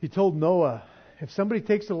Noah, if somebody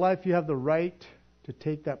takes a life, you have the right to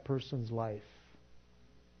take that person's life.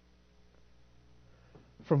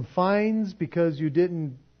 From fines because you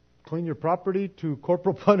didn't clean your property to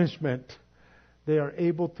corporal punishment, they are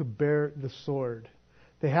able to bear the sword.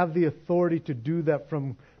 They have the authority to do that,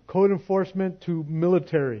 from code enforcement to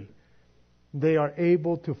military. They are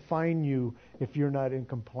able to fine you if you're not in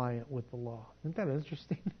compliance with the law. Isn't that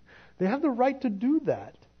interesting? They have the right to do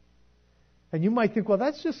that. And you might think, well,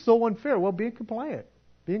 that's just so unfair. Well, be compliant.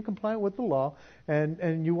 Be compliant with the law,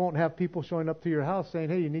 and you won't have people showing up to your house saying,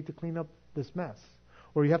 hey, you need to clean up this mess.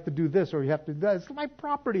 Or you have to do this, or you have to do that. It's my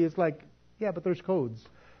property. It's like, yeah, but there's codes.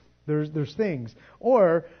 There's things.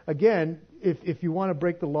 Or, again, if you want to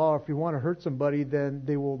break the law, if you want to hurt somebody, then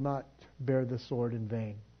they will not bear the sword in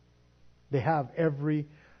vain. They have every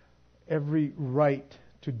right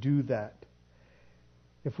to do that.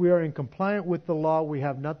 If we are in compliance with the law, we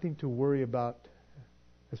have nothing to worry about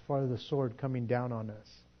as far as the sword coming down on us.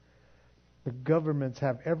 The governments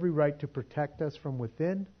have every right to protect us from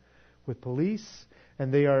within with police,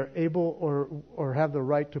 and they are able or have the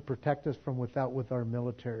right to protect us from without with our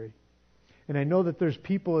military. And I know that there's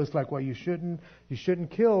people, it's like, well, you shouldn't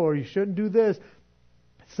kill, or you shouldn't do this.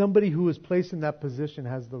 Somebody who is placed in that position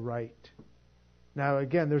has the right. Now,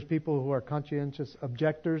 again, there's people who are conscientious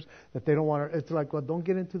objectors that they don't want to. It's like, well, don't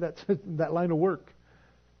get into that line of work.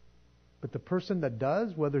 But the person that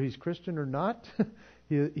does, whether he's Christian or not,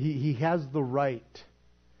 he has the right.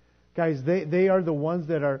 Guys, they are the ones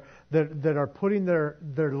that are putting their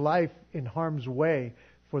life in harm's way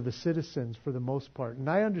for the citizens for the most part. And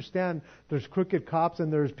I understand there's crooked cops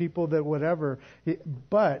and there's people that whatever,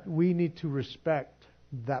 but we need to respect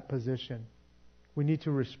that position. We need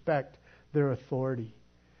to respect their authority.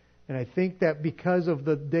 And I think that because of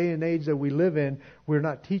the day and age that we live in, we're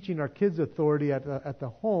not teaching our kids authority at the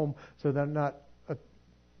home, so they're not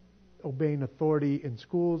obeying authority in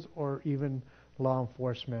schools or even law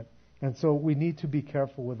enforcement. And so we need to be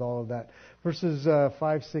careful with all of that. Verses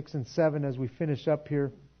 5, 6, and 7, as we finish up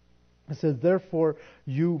here, it says, therefore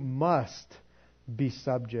you must be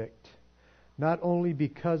subject, not only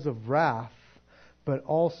because of wrath, but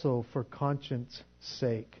also for conscience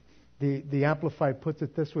sake. The Amplified puts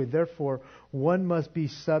it this way, therefore, one must be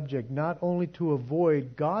subject not only to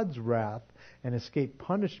avoid God's wrath and escape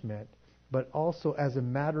punishment, but also as a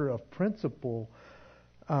matter of principle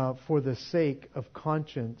for the sake of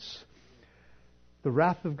conscience. The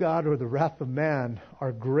wrath of God or the wrath of man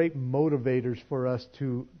are great motivators for us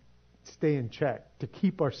to stay in check, to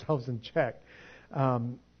keep ourselves in check,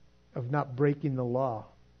 of not breaking the law.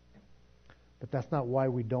 But that's not why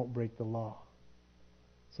we don't break the law.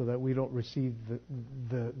 So that we don't receive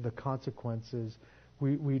the consequences.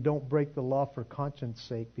 We don't break the law for conscience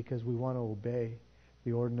sake because we want to obey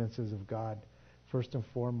the ordinances of God first and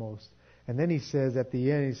foremost. And then he says at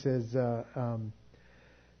the end, he says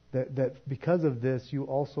that because of this you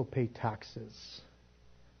also pay taxes,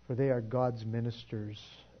 for they are God's ministers,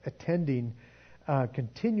 attending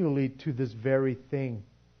continually to this very thing.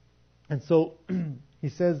 And so he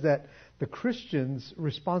says that the Christian's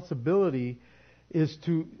responsibility is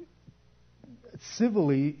to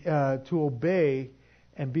civilly to obey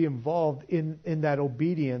and be involved in that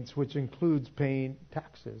obedience, which includes paying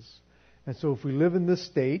taxes. And so if we live in this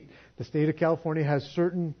state, the state of California has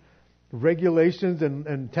certain regulations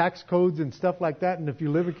and tax codes and stuff like that. And if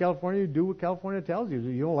you live in California, you do what California tells you. If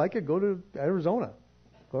you don't like it, go to Arizona,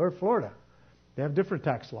 go to Florida. They have different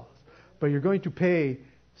tax laws. But you're going to pay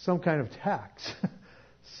some kind of tax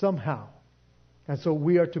somehow. And so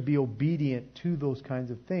we are to be obedient to those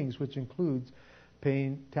kinds of things, which includes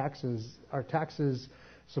paying taxes. Our taxes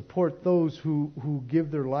support those who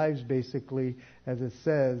give their lives, basically, as it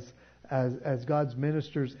says, as God's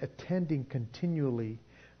ministers, attending continually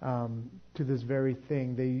to this very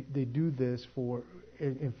thing. They do this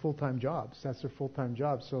in full-time jobs. That's their full-time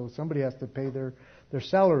job. So somebody has to pay their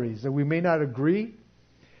salaries. And we may not agree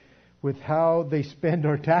with how they spend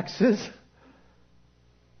our taxes,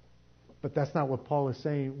 but that's not what Paul is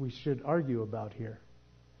saying we should argue about here.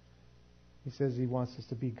 He says he wants us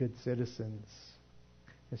to be good citizens,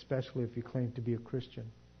 especially if you claim to be a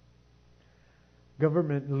Christian.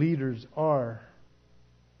 Government leaders are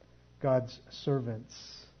God's servants.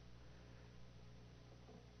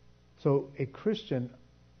 So a Christian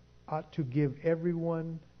ought to give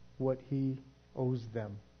everyone what he owes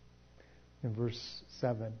them. In verse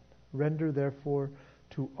 7, render therefore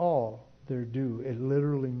to all their due. It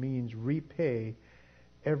literally means repay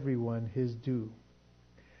everyone his due.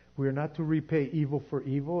 We are not to repay evil for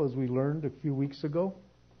evil, as we learned a few weeks ago,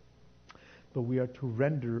 but we are to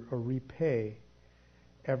render or repay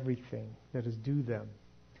everything that is due them.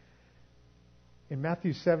 In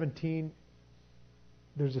Matthew 17,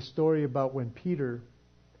 there's a story about when Peter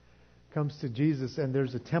comes to Jesus and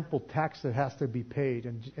there's a temple tax that has to be paid.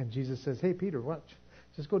 And Jesus says, hey, Peter,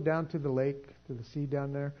 just go down to the lake, to the sea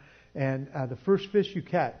down there, and the first fish you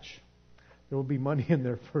catch, there will be money in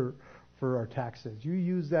there for our taxes. You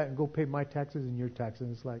use that and go pay my taxes and your taxes.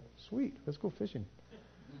 And it's like, sweet, let's go fishing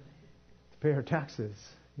to pay our taxes,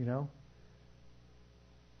 you know.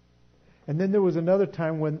 And then there was another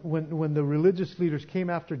time when the religious leaders came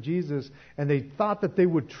after Jesus and they thought that they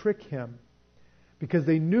would trick him. Because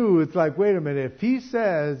they knew, it's like, wait a minute, if he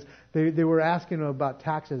says, they were asking him about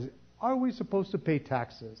taxes, are we supposed to pay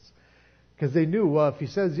taxes? Because they knew, well, if he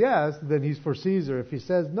says yes, then he's for Caesar. If he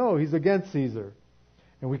says no, he's against Caesar.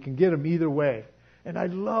 And we can get him either way. And I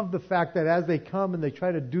love the fact that as they come and they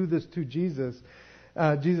try to do this to Jesus,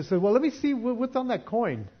 Jesus said, well, let me see what's on that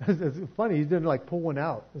coin. It's funny, he didn't like pull one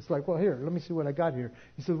out. It's like, well, here, let me see what I got here.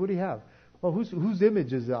 He said, what do you have? Well, whose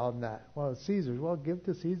image is on that? Well, it's Caesar's. Well, give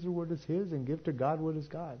to Caesar what is his and give to God what is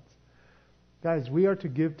God's. Guys, we are to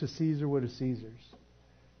give to Caesar what is Caesar's.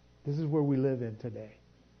 This is where we live in today.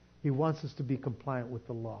 He wants us to be compliant with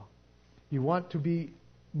the law. You want to be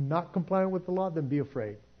not compliant with the law? Then be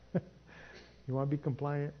afraid. You want to be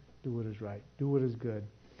compliant? Do what is right. Do what is good.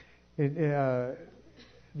 In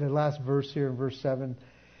the last verse here in verse 7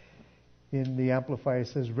 in the Amplified, it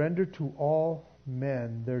says, render to all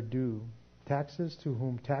men their due. Taxes to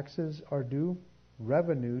whom taxes are due,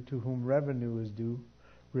 revenue to whom revenue is due,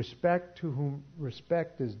 respect to whom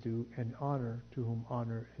respect is due, and honor to whom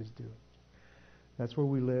honor is due. That's where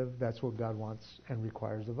we live. That's what God wants and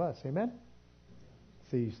requires of us. Amen?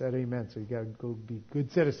 See, you said amen, so you got to go be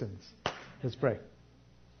good citizens. Let's pray.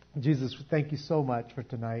 Jesus, thank you so much for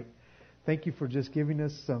tonight. Thank you for just giving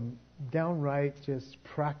us some downright, just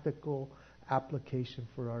practical application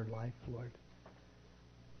for our life, Lord.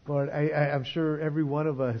 Lord, I'm sure every one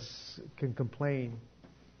of us can complain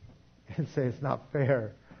and say it's not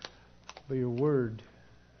fair. But your word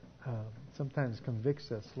sometimes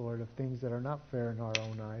convicts us, Lord, of things that are not fair in our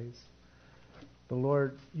own eyes. But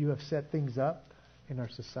Lord, you have set things up in our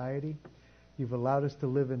society. You've allowed us to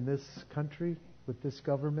live in this country with this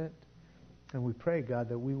government. And we pray, God,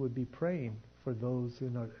 that we would be praying for those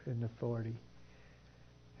in authority.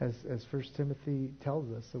 As 1 Timothy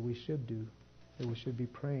tells us that we should do. That we should be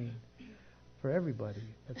praying for everybody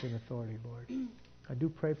that's in authority, Lord. I do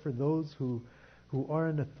pray for those who are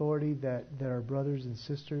in authority, that are brothers and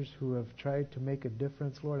sisters who have tried to make a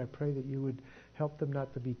difference. Lord, I pray that you would help them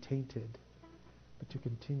not to be tainted, but to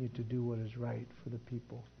continue to do what is right for the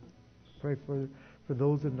people. Pray for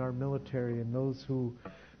those in our military and those who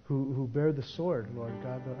bear the sword, Lord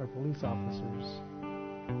God, our police officers.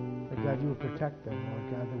 That God, you would protect them,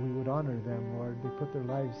 Lord God, that we would honor them, Lord. They put their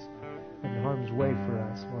lives in harm's way for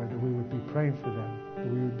us, Lord, that we would be praying for them, that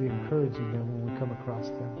we would be encouraging them when we come across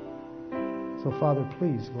them. So, Father,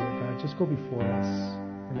 please, Lord God, just go before us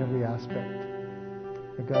in every aspect.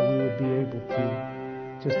 That, God, we would be able to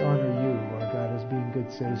just honor you, Lord God, as being good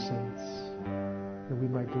citizens. That we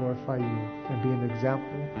might glorify you and be an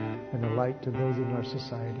example and a light to those in our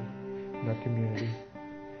society, in our community.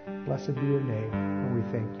 Blessed be your name, and we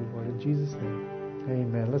thank you, Lord. In Jesus' name,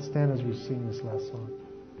 amen. Let's stand as we sing this last song.